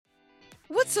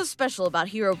What's so special about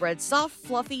Hero Bread's soft,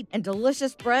 fluffy, and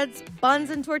delicious breads, buns,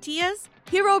 and tortillas?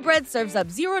 Hero Bread serves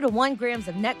up 0 to 1 grams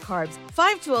of net carbs,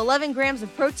 5 to 11 grams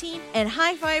of protein, and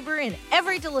high fiber in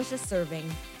every delicious serving.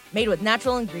 Made with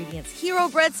natural ingredients, Hero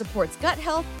Bread supports gut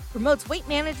health, promotes weight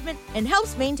management, and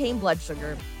helps maintain blood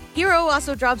sugar. Hero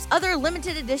also drops other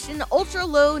limited edition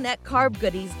ultra-low net carb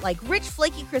goodies like rich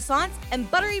flaky croissants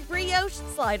and buttery brioche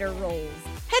slider rolls.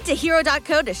 Head to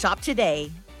hero.co to shop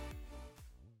today.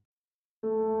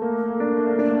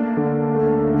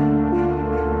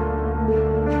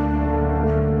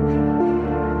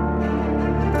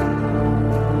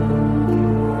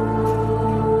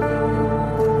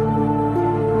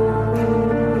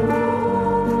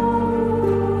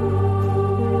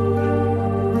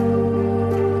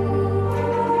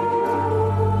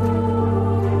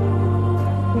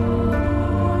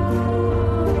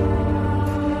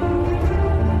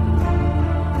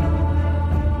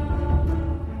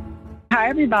 Hi,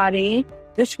 everybody.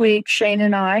 This week, Shane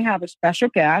and I have a special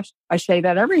guest. I say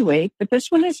that every week, but this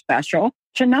one is special.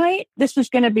 Tonight, this is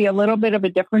going to be a little bit of a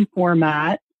different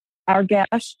format. Our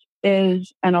guest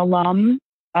is an alum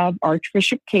of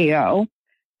Archbishop Keogh,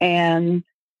 and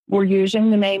we're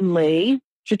using the name Lee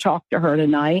to talk to her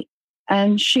tonight.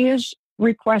 And she has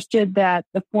requested that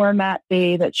the format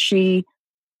be that she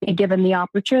be given the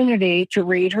opportunity to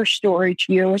read her story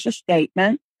to you as a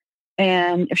statement.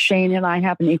 And if Shane and I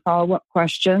have any follow-up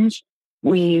questions,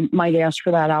 we might ask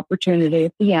for that opportunity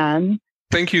at the end.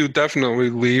 Thank you definitely,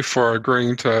 Lee, for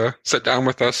agreeing to sit down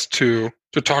with us to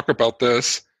talk about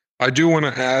this. I do want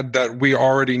to add that we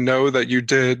already know that you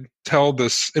did tell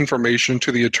this information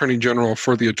to the Attorney General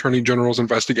for the Attorney General's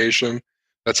investigation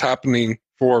that's happening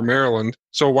for Maryland.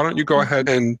 So why don't you go ahead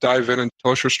and dive in and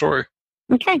tell us your story?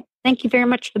 Okay. Thank you very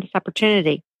much for this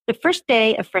opportunity. The first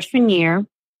day of freshman year,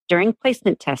 during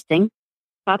placement testing,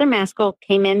 Father Maskell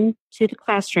came into the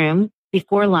classroom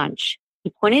before lunch. He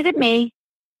pointed at me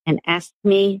and asked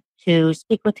me to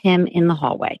speak with him in the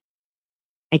hallway.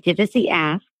 I did as he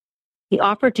asked. He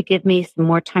offered to give me some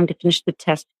more time to finish the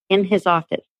test in his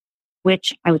office,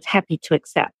 which I was happy to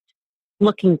accept.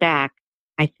 Looking back,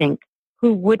 I think,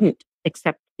 who wouldn't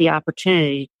accept the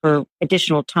opportunity for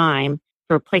additional time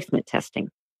for placement testing?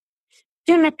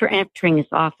 Soon after entering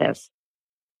his office,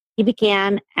 he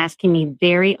began asking me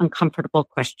very uncomfortable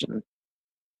questions.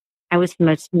 I was the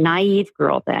most naive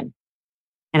girl then,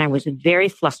 and I was very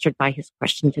flustered by his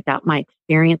questions about my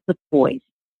experience with boys,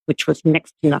 which was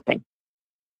next to nothing.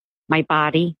 My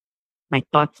body, my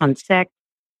thoughts on sex,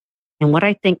 and what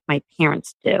I think my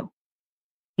parents do.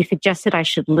 He suggested I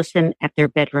should listen at their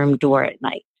bedroom door at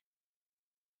night.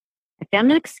 I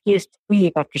found an excuse to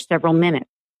leave after several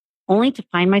minutes, only to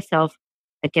find myself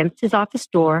against his office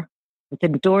door with the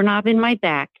doorknob in my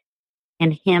back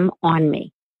and him on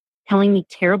me, telling me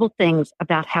terrible things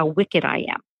about how wicked I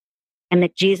am, and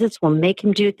that Jesus will make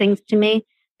him do things to me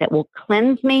that will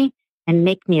cleanse me and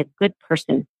make me a good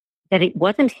person, that it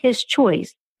wasn't his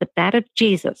choice, but that of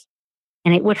Jesus,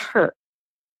 and it would hurt,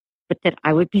 but that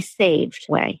I would be saved.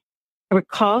 I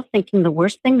recall thinking the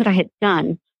worst thing that I had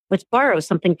done was borrow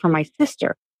something from my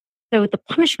sister, so the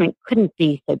punishment couldn't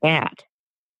be so bad.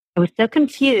 I was so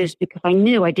confused because I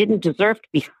knew I didn't deserve to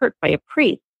be hurt by a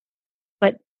priest,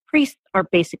 but priests are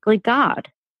basically God.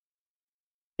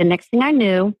 The next thing I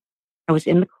knew, I was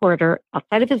in the corridor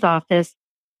outside of his office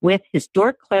with his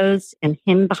door closed and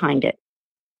him behind it.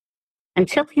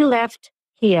 Until he left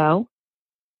Keogh,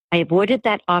 I avoided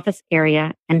that office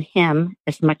area and him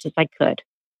as much as I could.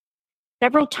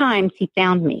 Several times he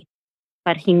found me,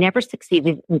 but he never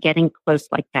succeeded in getting close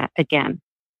like that again.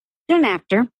 Soon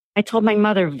after, I told my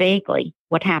mother vaguely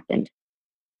what happened,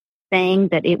 saying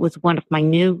that it was one of my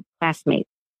new classmates.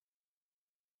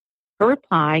 Her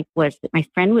reply was that my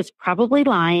friend was probably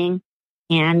lying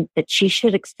and that she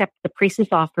should accept the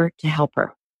priest's offer to help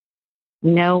her.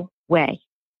 No way.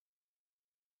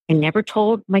 I never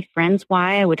told my friends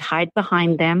why I would hide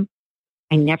behind them.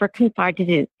 I never confided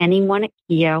in anyone at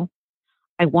Keogh.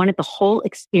 I wanted the whole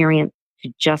experience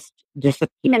to just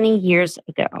disappear. Many years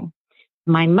ago,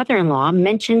 my mother-in-law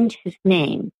mentioned his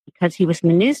name because he was in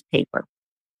the newspaper.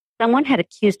 Someone had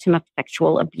accused him of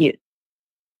sexual abuse.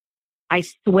 I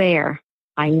swear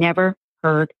I never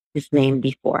heard his name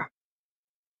before.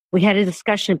 We had a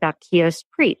discussion about Keogh's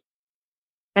priest,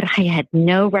 but I had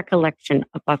no recollection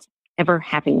of us ever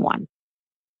having one.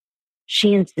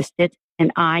 She insisted,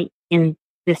 and I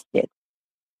insisted.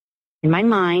 In my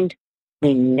mind,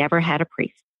 we never had a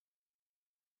priest.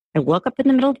 I woke up in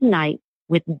the middle of the night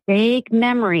with vague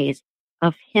memories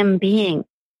of him being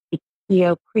a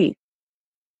Keogh priest.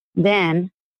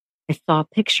 Then I saw a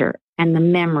picture and the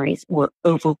memories were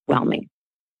overwhelming.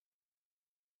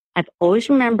 I've always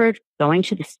remembered going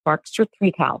to the Sparks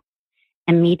Retreat House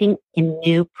and meeting a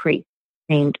new priest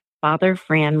named Father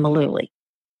Fran Maluli.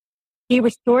 He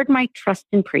restored my trust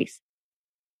in priests.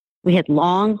 We had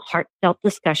long, heartfelt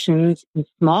discussions in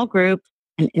small groups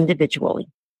and individually.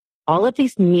 All of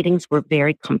these meetings were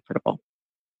very comfortable.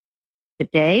 The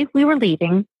day we were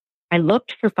leaving, I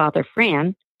looked for Father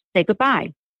Fran to say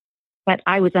goodbye, but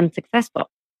I was unsuccessful.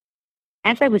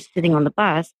 As I was sitting on the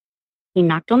bus, he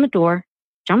knocked on the door,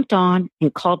 jumped on,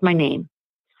 and called my name.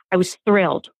 I was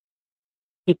thrilled.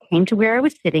 He came to where I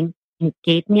was sitting and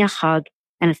gave me a hug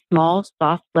and a small,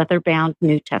 soft, leather-bound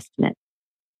New Testament.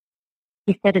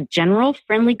 He said a general,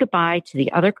 friendly goodbye to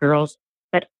the other girls,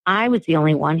 but I was the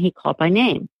only one he called by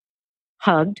name,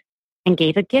 hugged, and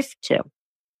gave a gift to.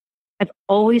 I've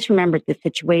always remembered the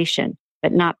situation,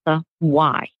 but not the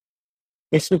why.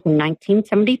 This was in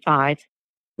 1975,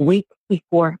 a week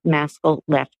before Maskell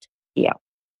left Yale.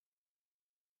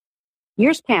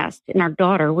 Years passed, and our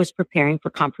daughter was preparing for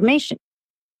confirmation.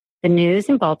 The news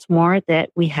in Baltimore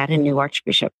that we had a new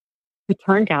archbishop, who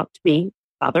turned out to be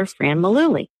Father Fran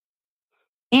Maluli,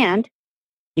 and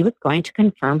he was going to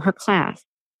confirm her class.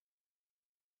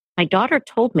 My daughter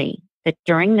told me that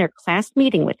during their class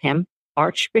meeting with him,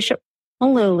 Archbishop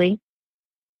Maluli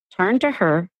turned to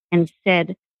her and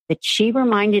said that she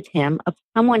reminded him of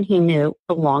someone he knew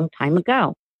a long time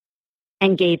ago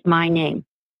and gave my name.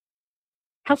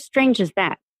 How strange is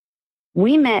that?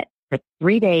 We met for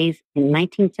 3 days in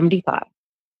 1975.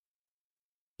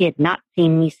 He had not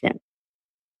seen me since.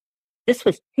 This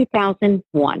was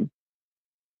 2001.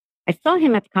 I saw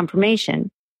him at the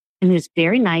confirmation, and he was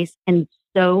very nice and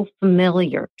so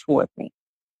familiar toward me.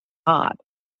 Odd,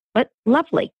 but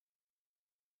lovely.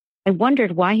 I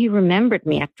wondered why he remembered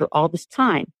me after all this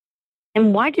time,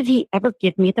 and why did he ever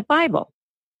give me the Bible?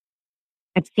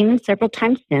 I've seen him several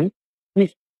times since, and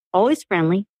he's always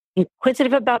friendly,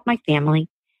 inquisitive about my family,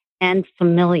 and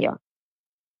familiar.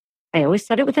 I always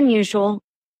thought it was unusual,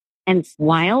 and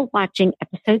while watching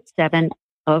episode 7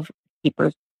 of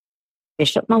Keepers,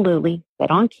 Bishop Maluli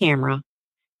said on camera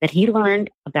that he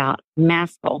learned about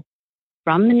Maskell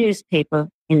from the newspaper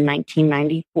in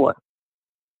 1994.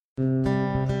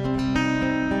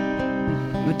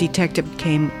 A detective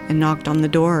came and knocked on the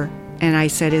door, and I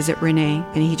said, "Is it Renee?"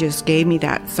 And he just gave me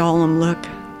that solemn look.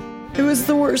 It was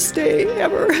the worst day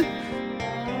ever.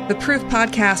 The Proof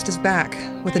podcast is back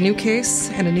with a new case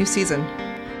and a new season.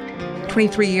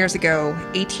 23 years ago,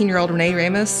 18-year-old Renee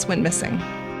Ramos went missing.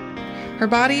 Her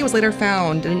body was later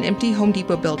found in an empty Home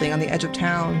Depot building on the edge of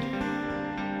town.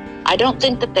 I don't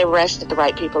think that they arrested the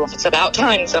right people. It's about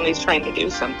time somebody's trying to do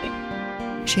something.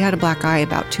 She had a black eye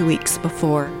about 2 weeks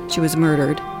before she was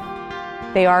murdered.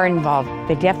 They are involved.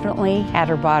 They definitely had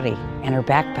her body and her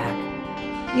backpack.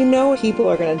 You know people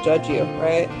are going to judge you,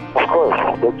 right? Of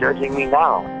course. They're judging me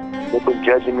now. They've been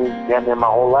judging me damn near my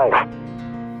whole life.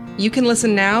 You can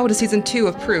listen now to Season 2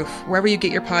 of Proof, wherever you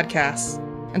get your podcasts,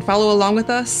 and follow along with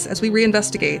us as we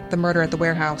reinvestigate the murder at the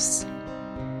warehouse.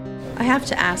 I have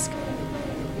to ask,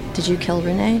 did you kill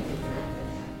Renee?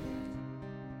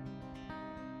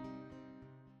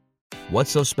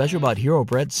 What's so special about Hero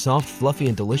Bread's soft, fluffy,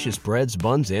 and delicious breads,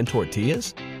 buns, and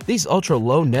tortillas? These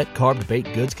ultra-low net-carb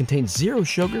baked goods contain zero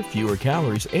sugar, fewer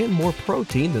calories, and more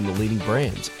protein than the leading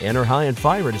brands, and are high in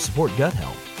fiber to support gut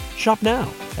health. Shop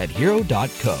now at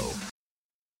hero.co.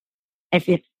 As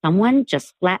if someone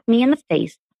just slapped me in the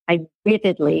face, I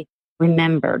vividly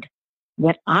remembered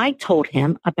what I told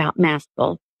him about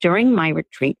Maskell during my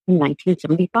retreat in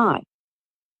 1975.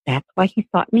 That's why he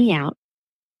sought me out,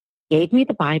 gave me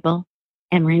the Bible,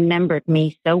 and remembered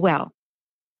me so well.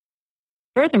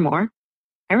 Furthermore,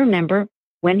 I remember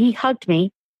when he hugged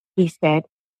me, he said,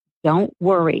 "Don't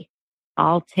worry,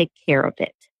 I'll take care of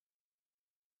it."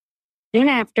 Soon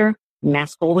after,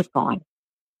 Maskell was gone.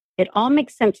 It all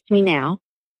makes sense to me now.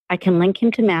 I can link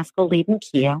him to Maskell leaving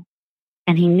Keogh,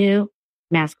 and he knew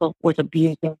Maskell was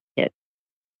abusing kids.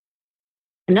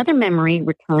 Another memory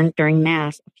returned during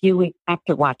Mass a few weeks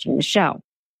after watching the show.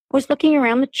 I was looking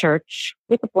around the church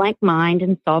with a blank mind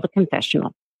and saw the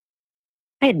confessional.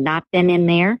 I had not been in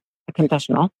there, a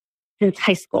confessional, since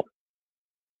high school.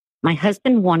 My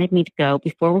husband wanted me to go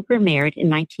before we were married in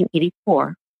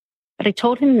 1984, but I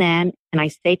told him then, and I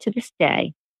say to this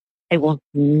day, I will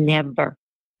never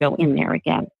go in there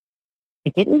again. I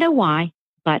didn't know why,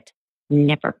 but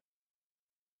never.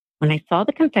 When I saw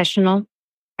the confessional,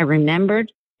 I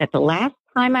remembered that the last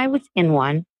time I was in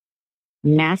one,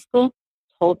 Maskell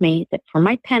told me that for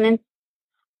my penance,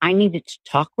 I needed to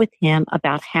talk with him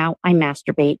about how I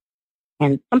masturbate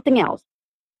and something else.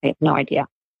 I have no idea.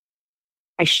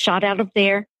 I shot out of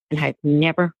there and I've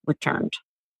never returned.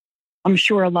 I'm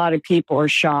sure a lot of people are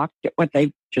shocked at what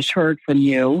they just heard from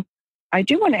you. I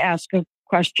do want to ask a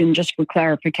question just for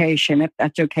clarification, if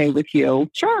that's okay with you.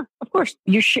 Sure, of course.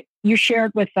 You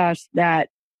shared with us that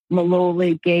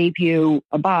Maloli gave you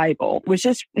a Bible. Was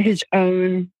this his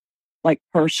own,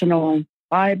 personal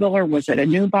Bible, or was it a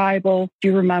new Bible? Do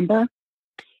you remember?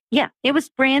 Yeah, it was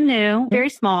brand new, very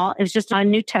small. It was just a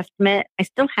New Testament. I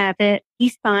still have it.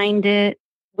 He signed it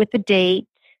with the date.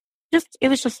 It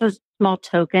was just a small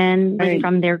token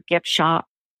from their gift shop.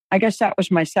 I guess that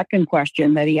was my second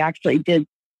question, that he actually did.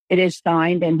 It is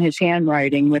signed in his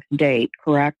handwriting with the date,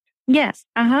 correct? Yes.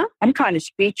 Uh-huh. I'm kind of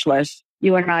speechless.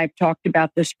 You and I have talked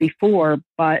about this before,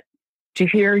 but to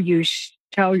hear you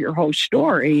tell your whole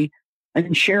story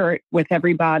and share it with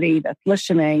everybody that's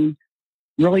listening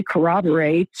really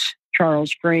corroborates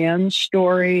Charles Grand's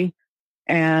story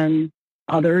and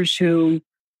others who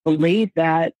believe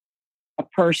that a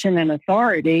person in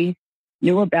authority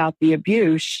knew about the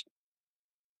abuse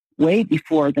way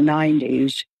before the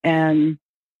 90s. And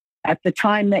at the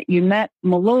time that you met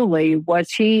Maloli,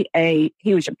 was he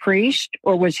was a priest,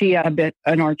 or was he an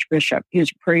archbishop? He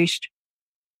was a priest.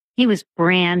 He was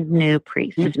brand new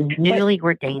priest, newly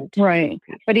ordained. Right.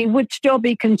 But he would still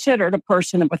be considered a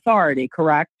person of authority,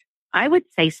 correct? I would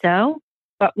say so.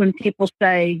 But when people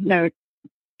say,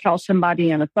 tell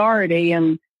somebody in authority,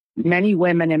 and many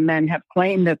women and men have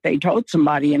claimed that they told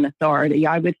somebody in authority,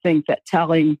 I would think that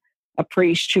telling a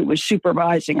priest who was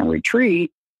supervising a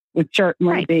retreat would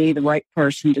certainly be the right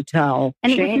person to tell.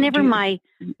 And it was never my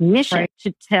mission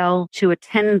to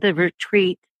attend the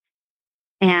retreat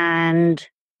and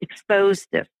expose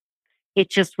this. It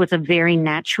just was a very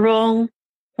natural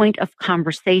point of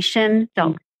conversation.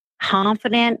 Felt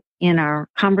confident in our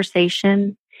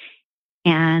conversation.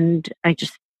 And I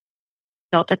just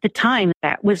felt at the time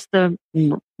that was the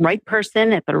right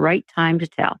person at the right time to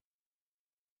tell.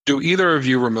 Do either of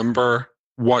you remember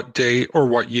what date or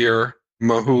what year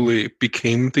Mahuli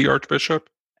became the archbishop?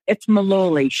 It's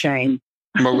Maloli, Shane.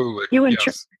 Maloli.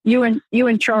 You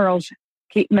and Charles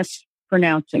keep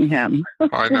mispronouncing him.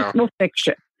 I know. We'll fix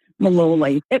it.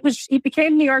 Maloli. He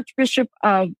became the Archbishop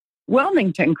of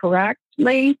Wilmington, correct,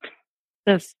 Lee?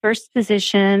 The first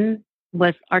position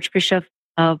was Archbishop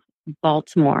of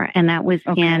Baltimore, and that was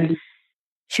in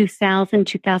 2000,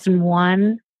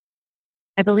 2001,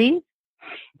 I believe.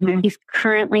 Mm-hmm. He's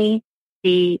currently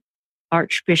the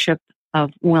Archbishop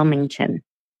of Wilmington.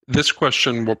 This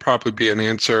question will probably be an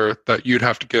answer that you'd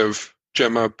have to give,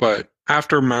 Gemma, but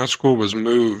after Maskell was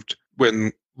moved,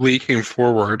 when Lee came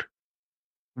forward,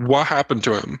 what happened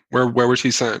to him? Where was he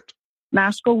sent?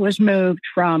 Maskell was moved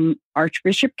from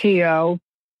Archbishop Keogh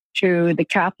to the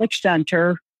Catholic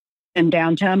Center in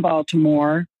downtown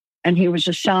Baltimore, and he was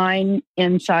assigned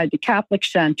inside the Catholic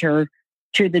Center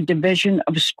to the Division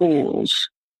of Schools.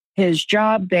 His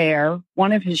job there,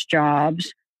 one of his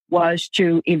jobs, was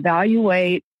to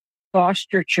evaluate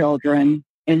foster children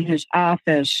in his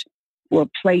office for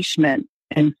placement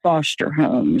in foster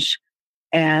homes.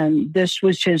 And this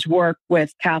was his work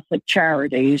with Catholic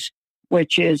Charities,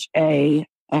 which is an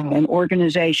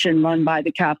organization run by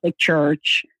the Catholic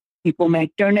Church. People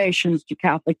make donations to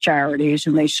Catholic Charities,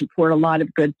 and they support a lot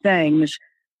of good things.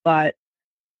 But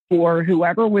for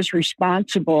whoever was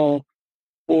responsible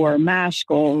for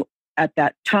Maskell at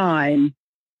that time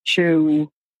to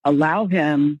allow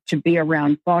him to be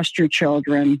around foster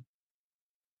children,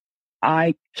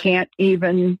 I can't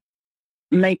even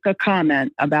make a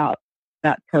comment about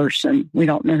that person. We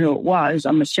don't know who it was.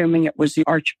 I'm assuming it was the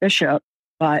Archbishop,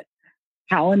 but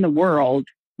how in the world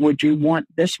would you want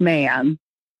this man,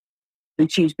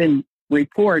 since he's been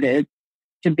reported,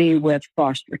 to be with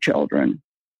foster children?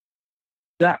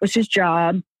 That was his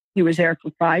job. He was there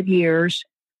for 5 years.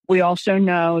 We also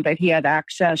know that he had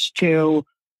access to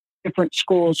different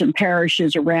schools and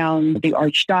parishes around the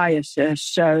archdiocese,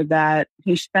 so that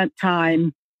he spent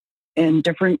time in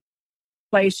different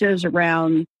places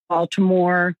around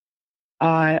Baltimore.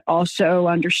 I also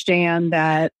understand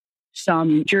that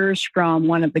some teachers from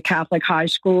one of the Catholic high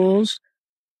schools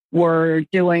were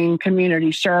doing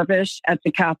community service at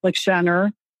the Catholic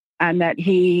Center, and that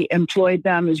he employed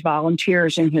them as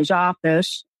volunteers in his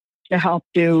office to help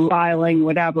do filing,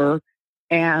 whatever.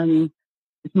 And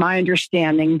it's my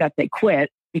understanding that they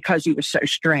quit because he was so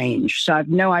strange. So I have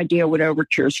no idea what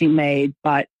overtures he made,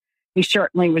 but he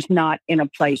certainly was not in a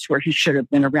place where he should have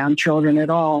been around children at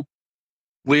all.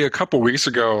 Lee, a couple weeks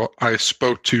ago, I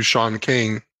spoke to Sean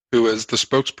King, who is the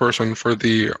spokesperson for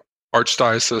the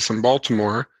Archdiocese in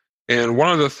Baltimore. And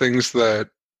one of the things that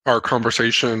our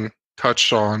conversation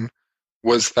touched on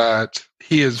was that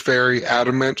he is very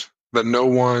adamant that no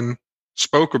one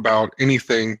spoke about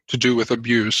anything to do with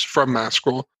abuse from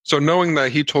Maskell. So knowing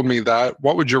that he told me that,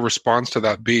 what would your response to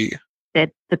that be?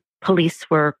 That the police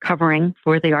were covering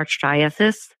for the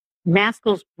Archdiocese.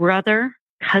 Maskell's brother,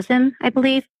 cousin, I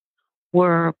believe,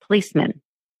 were policemen,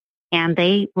 and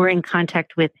they were in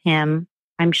contact with him.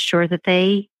 I'm sure that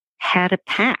they had a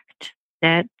pact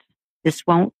that this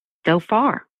won't go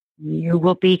far. You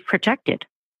will be protected.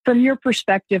 From your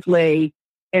perspective, Lee,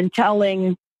 in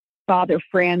telling Father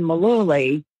Fran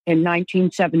Maluli in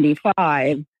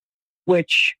 1975,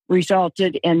 which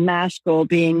resulted in Maskell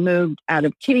being moved out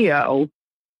of Keogh,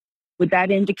 would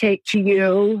that indicate to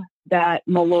you that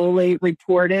Maluli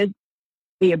reported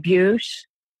the abuse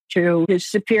to his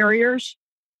superiors?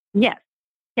 Yes.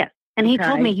 And he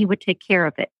told me he would take care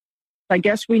of it. I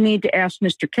guess we need to ask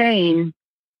Mr. Kane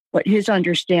what his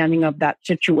understanding of that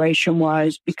situation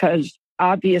was, because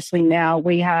obviously now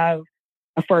we have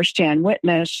a firsthand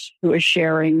witness who is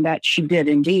sharing that she did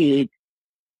indeed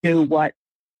do what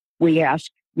we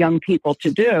ask young people to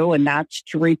do, and that's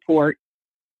to report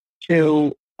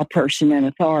to a person in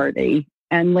authority.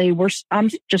 And Lee, I'm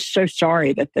just so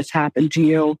sorry that this happened to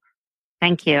you.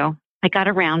 Thank you. I got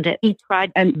around it. He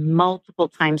tried multiple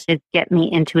times to get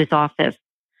me into his office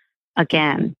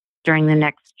again during the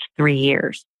next 3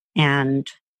 years. And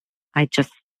I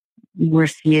just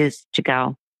refused to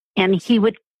go. And he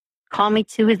would call me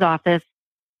to his office,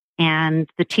 and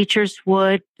the teachers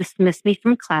would dismiss me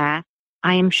from class.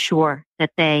 I am sure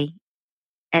that they,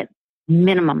 at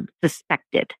minimum,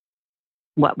 suspected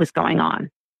what was going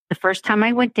on. The first time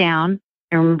I went down,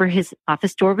 I remember his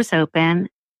office door was open,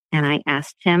 and I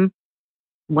asked him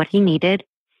what he needed,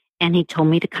 and he told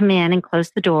me to come in and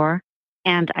close the door.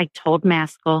 And I told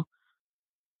Maskell,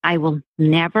 I will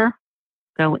never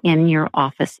go in your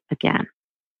office again.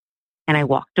 And I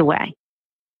walked away.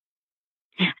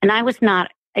 And I was not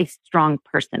a strong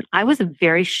person. I was a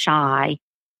very shy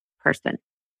person.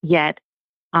 Yet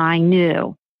I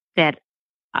knew that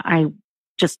I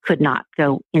just could not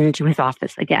go into his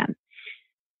office again.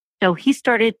 So he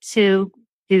started to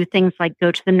do things like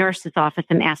go to the nurse's office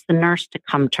and ask the nurse to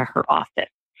come to her office.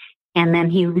 And then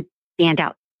he would stand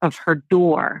out of her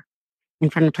door, in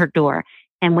front of her door,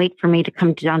 and wait for me to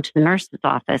come down to the nurse's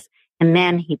office. And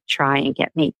then he'd try and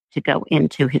get me to go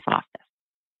into his office.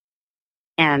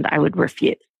 And I would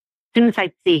refuse. As soon as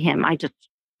I'd see him, I just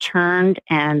turned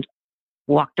and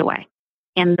walked away.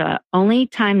 And the only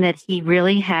time that he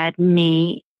really had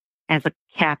me as a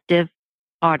captive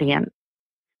audience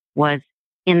was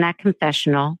in that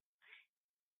confessional.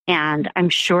 And I'm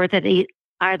sure that he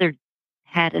either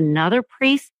had another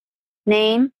priest's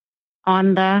name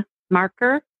on the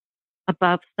marker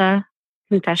above the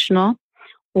confessional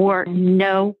or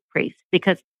no priest,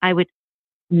 because I would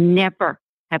never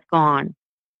have gone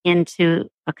into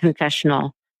a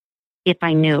confessional if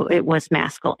I knew it was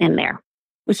Maskell in there.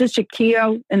 Was this in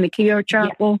the Keogh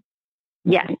chapel?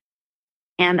 Yes.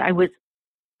 And I was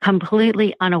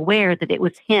completely unaware that it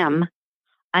was him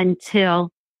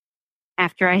until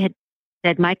after I had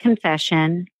said my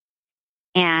confession,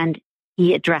 and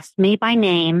he addressed me by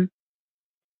name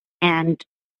and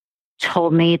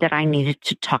told me that I needed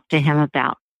to talk to him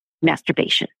about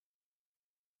masturbation.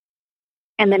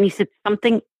 And then he said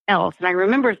something else. And I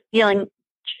remember feeling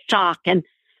shock and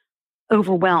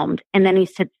overwhelmed. And then he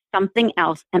said something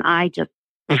else, and I just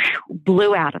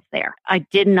blew out of there. I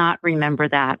did not remember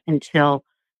that until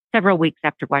several weeks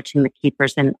after watching The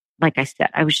Keepers. And like I said,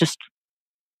 I was just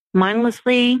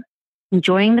mindlessly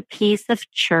enjoying the peace of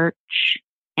church,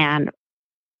 and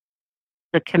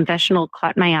the confessional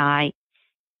caught my eye,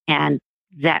 and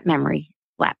that memory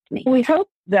slapped me. We hope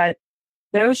that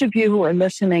those of you who are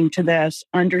listening to this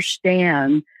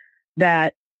understand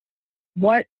that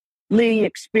what Lee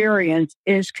experienced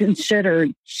is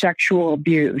considered sexual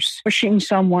abuse. Pushing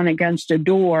someone against a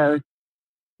door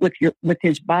with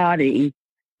his body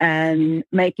and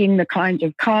making the kinds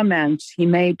of comments he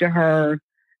made to her.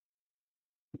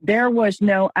 There was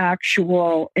no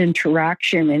actual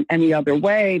interaction in any other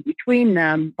way between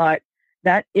them, but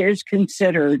that is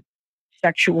considered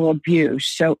sexual abuse.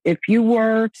 So if you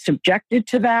were subjected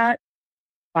to that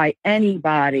by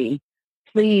anybody,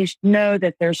 please know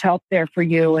that there's help there for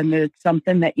you, and that it's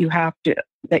something that you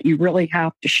really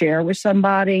have to share with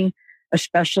somebody,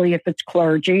 especially if it's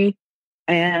clergy.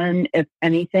 And if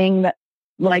anything that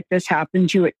like this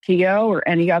happens to you at Keogh or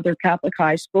any other Catholic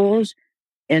high schools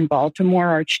in Baltimore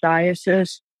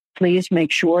Archdiocese, please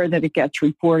make sure that it gets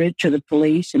reported to the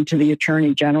police and to the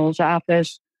Attorney General's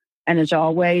office. And as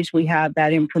always, we have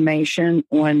that information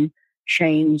on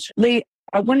Shane's. Lee,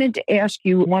 I wanted to ask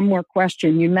you one more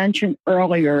question. You mentioned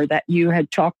earlier that you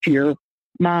had talked to your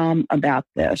Mom about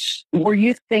this? Were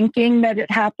you thinking that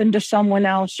it happened to someone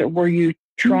else, or were you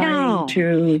trying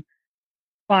to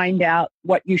find out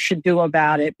what you should do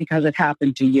about it because it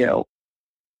happened to you?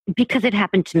 Because it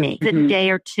happened to me the day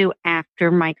or two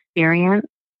after my experience.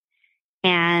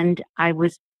 And I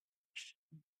was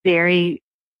very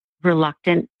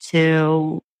reluctant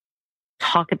to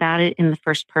talk about it in the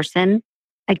first person.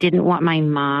 I didn't want my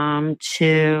mom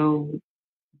to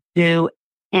do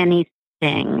anything.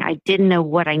 I didn't know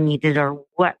what I needed or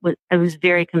I was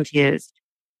very confused.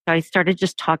 So I started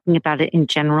just talking about it in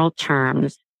general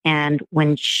terms. And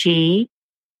when she,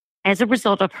 as a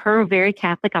result of her very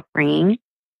Catholic upbringing,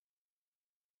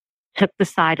 took the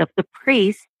side of the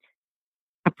priest,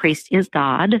 a priest is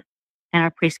God, and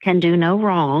a priest can do no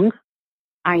wrong,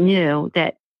 I knew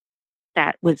that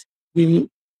was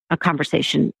a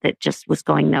conversation that just was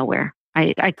going nowhere.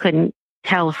 I couldn't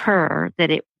tell her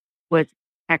that it was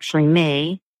actually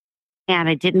me, and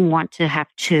I didn't want to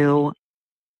have to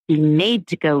be made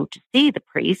to go to see the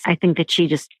priest. I think that she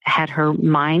just had her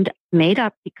mind made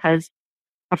up because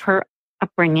of her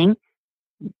upbringing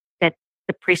that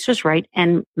the priest was right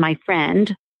and my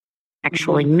friend,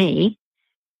 actually me,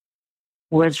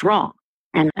 was wrong.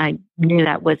 And I knew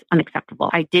that was unacceptable.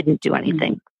 I didn't do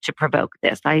anything to provoke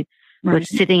this. I was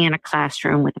sitting in a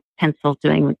classroom with a pencil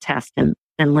doing the test and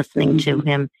then listening to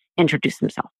him introduce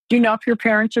himself. Do you know if your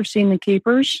parents have seen the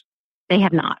keepers? They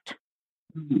have not.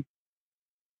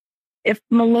 If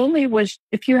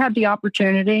you had the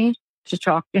opportunity to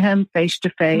talk to him face to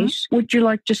face, what would you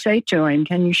like to say to him?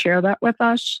 Can you share that with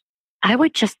us? I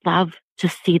would just love to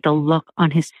see the look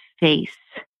on his face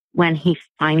when he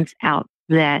finds out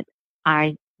that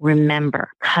I remember,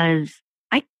 because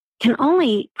I can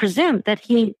only presume that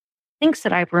he thinks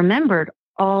that I've remembered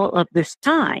all of this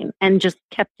time and just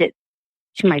kept it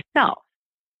to myself,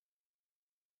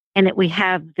 and that we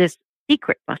have this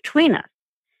secret between us.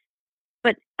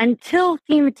 But until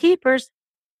seeing the keepers,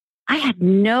 I had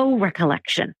no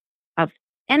recollection of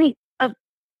any of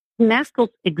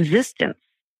Maskell's existence.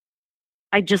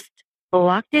 I just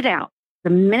blocked it out.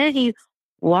 The minute he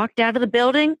walked out of the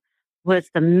building was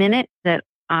the minute that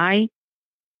I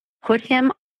put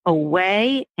him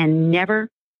away and never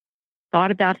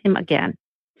thought about him again.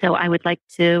 So I would like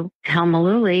to tell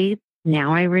Maluli,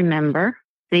 now I remember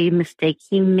the mistake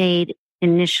he made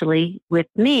initially with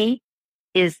me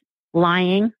is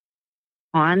lying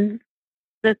on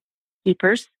the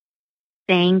keepers,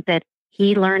 saying that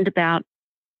he learned about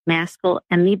Maskell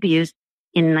and the abuse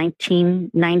in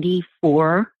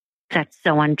 1994. That's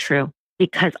so untrue,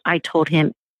 because I told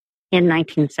him in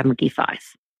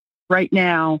 1975. Right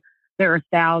now, there are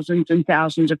thousands and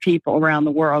thousands of people around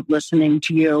the world listening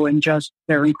to you, and just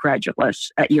they're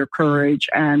incredulous at your courage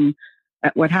and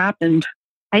at what happened.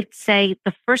 I'd say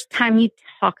the first time you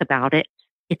talk about it,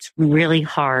 it's really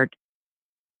hard.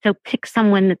 So pick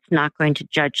someone that's not going to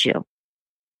judge you.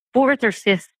 Fourth or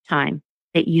fifth time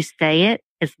that you say it,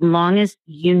 as long as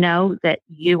you know that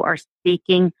you are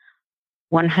speaking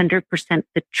 100%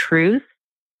 the truth,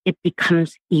 it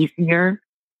becomes easier,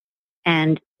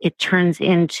 and it turns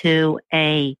into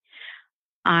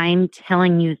I'm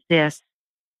telling you this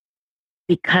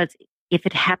because if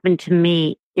it happened to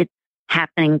me, it's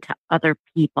happening to other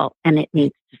people and it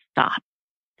needs to stop.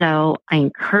 So I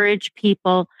encourage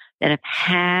people that have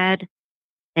had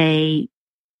a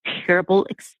terrible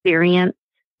experience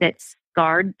that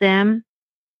scarred them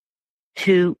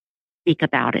to speak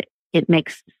about it. It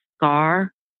makes the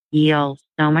scar heal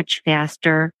so much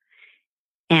faster.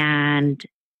 And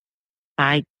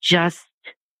by just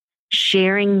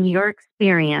sharing your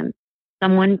experience,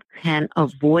 someone can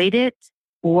avoid it,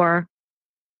 or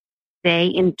they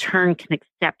in turn can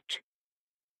accept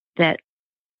that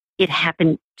it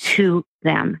happened to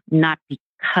them, not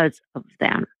because of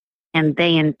them. And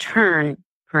they in turn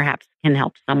perhaps can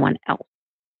help someone else.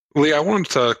 Lee, I wanted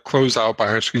to close out by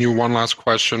asking you one last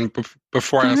question.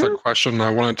 Before I ask that question, I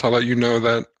wanted to let you know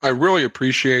that I really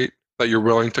appreciate that you're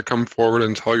willing to come forward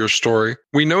and tell your story.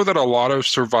 We know that a lot of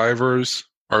survivors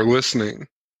are listening,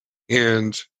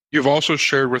 and you've also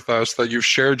shared with us that you've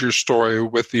shared your story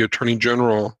with the Attorney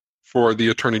General for the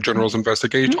Attorney General's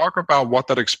investigation. Talk about what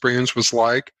that experience was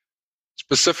like,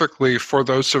 specifically for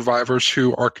those survivors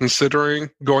who are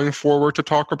considering going forward to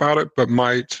talk about it, but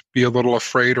might be a little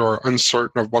afraid or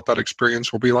uncertain of what that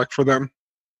experience will be like for them.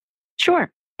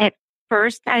 Sure. At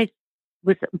first, I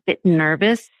was a bit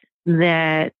nervous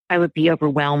that I would be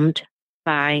overwhelmed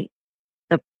by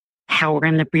the power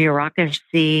and the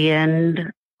bureaucracy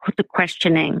and the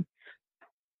questioning.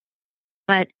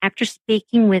 But after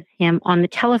speaking with him on the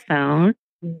telephone,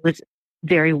 he was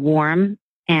very warm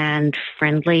and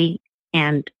friendly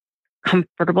and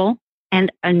comfortable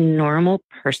and a normal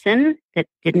person that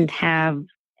didn't have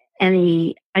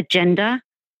any agenda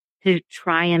to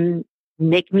try and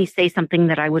make me say something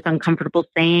that I was uncomfortable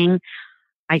saying.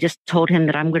 I just told him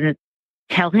that I'm going to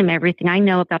tell him everything I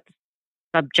know about the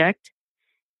subject.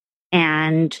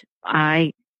 And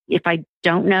if I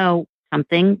don't know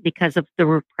something because of the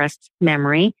repressed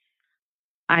memory,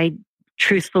 I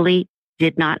truthfully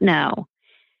did not know.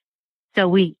 So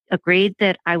we agreed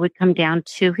that I would come down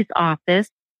to his office,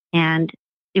 and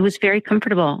it was very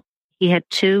comfortable. He had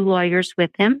 2 lawyers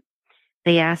with him.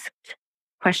 They asked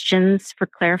questions for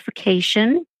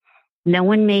clarification. No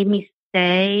one made me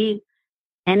say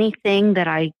anything that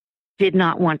I did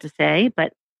not want to say.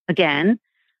 But again,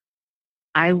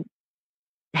 I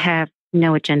have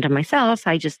no agenda myself.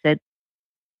 I just said,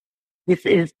 this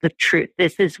is the truth.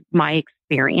 This is my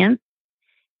experience.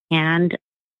 And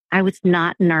I was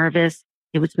not nervous.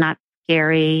 It was not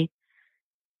scary.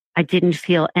 I didn't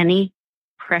feel any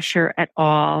pressure at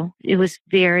all. It was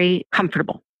very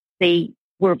comfortable. They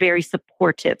were very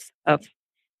supportive of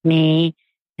me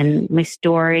and my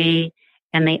story,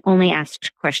 and they only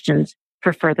asked questions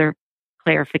for further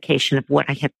clarification of what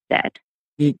I had said.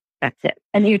 That's it.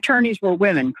 And the attorneys were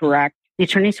women, correct? The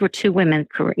attorneys were 2 women,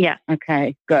 correct? Yeah.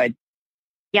 Okay, good.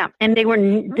 Yeah, and there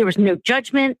was no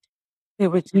judgment. There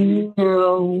was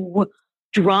no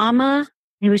drama.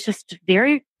 It was just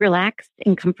very relaxed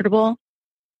and comfortable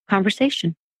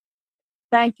conversation.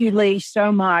 Thank you, Lee,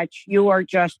 so much.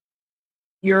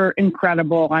 You're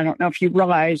incredible. I don't know if you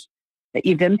realize that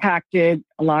you've impacted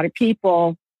a lot of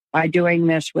people by doing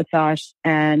this with us,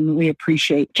 and we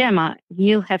appreciate Gemma,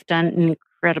 you have done an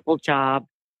incredible job.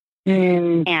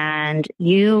 And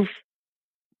you've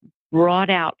brought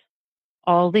out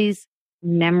all these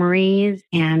memories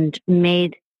and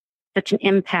made such an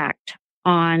impact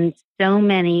on so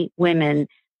many women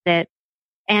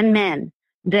and men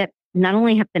that not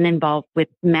only have been involved with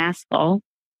Maskell,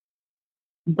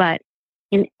 but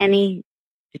in any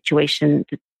situation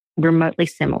that's remotely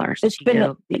similar.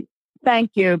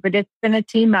 Thank you, but it's been a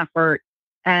team effort,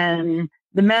 and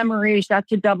the memories,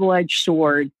 that's a double-edged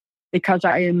sword, because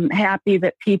I am happy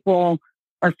that people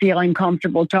are feeling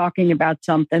comfortable talking about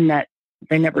something that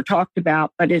they never talked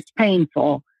about, but it's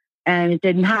painful and it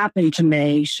didn't happen to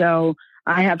me. So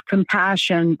I have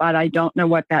compassion, but I don't know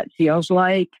what that feels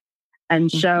like.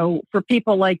 And so for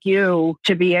people like you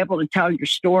to be able to tell your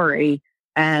story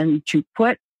and to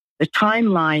put the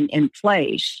timeline in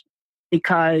place,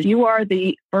 because you are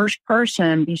the first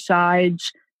person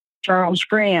besides Charles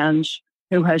Franz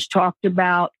who has talked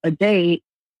about a date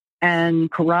and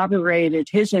corroborated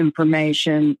his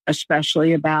information,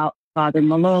 especially about Father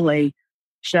Maloli.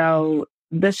 So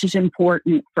this is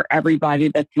important for everybody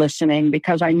that's listening,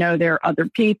 because I know there are other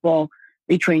people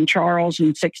between Charles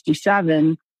in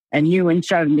 67 and you in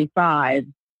 75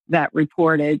 that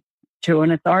reported to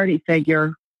an authority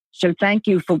figure. So thank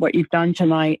you for what you've done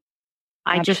tonight.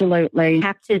 Absolutely. I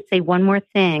have to say one more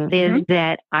thing,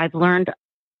 that I've learned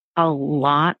a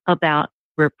lot about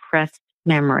repressed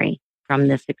memory from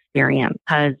this experience,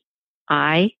 because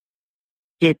I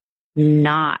did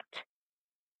not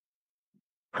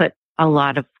put a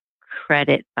lot of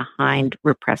credit behind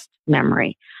repressed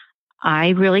memory. I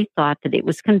really thought that it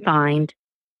was confined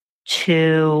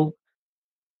to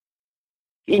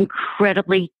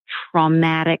incredibly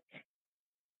traumatic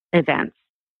events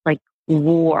like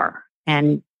war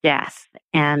and death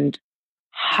and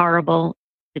horrible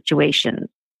situations.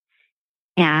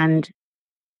 And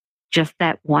just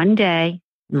that one day,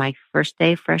 my first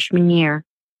day of freshman year,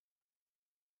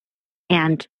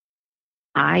 and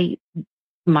my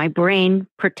brain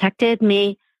protected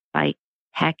me by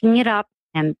packing it up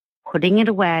and putting it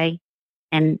away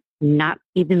and not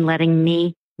even letting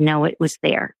me know it was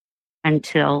there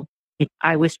until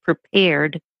I was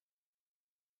prepared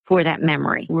for that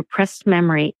memory. Repressed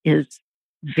memory is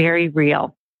very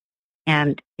real,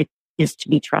 and it is to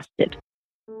be trusted.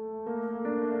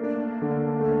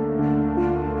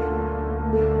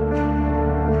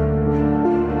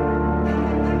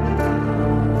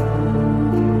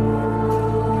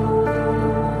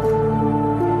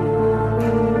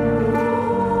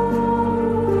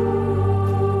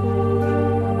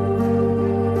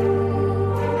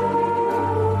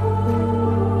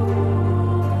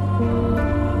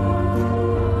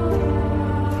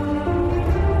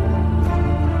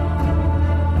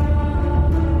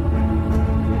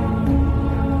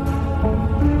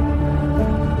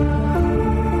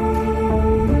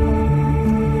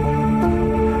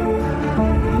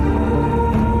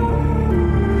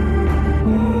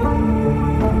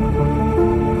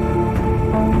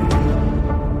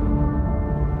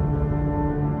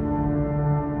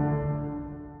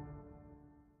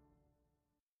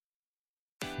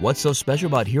 What's so special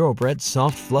about Hero Bread's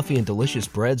soft, fluffy, and delicious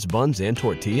breads, buns, and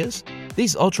tortillas?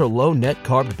 These ultra-low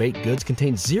net-carb baked goods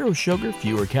contain zero sugar,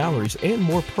 fewer calories, and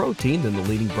more protein than the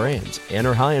leading brands, and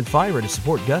are high in fiber to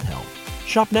support gut health.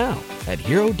 Shop now at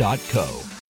Hero.co.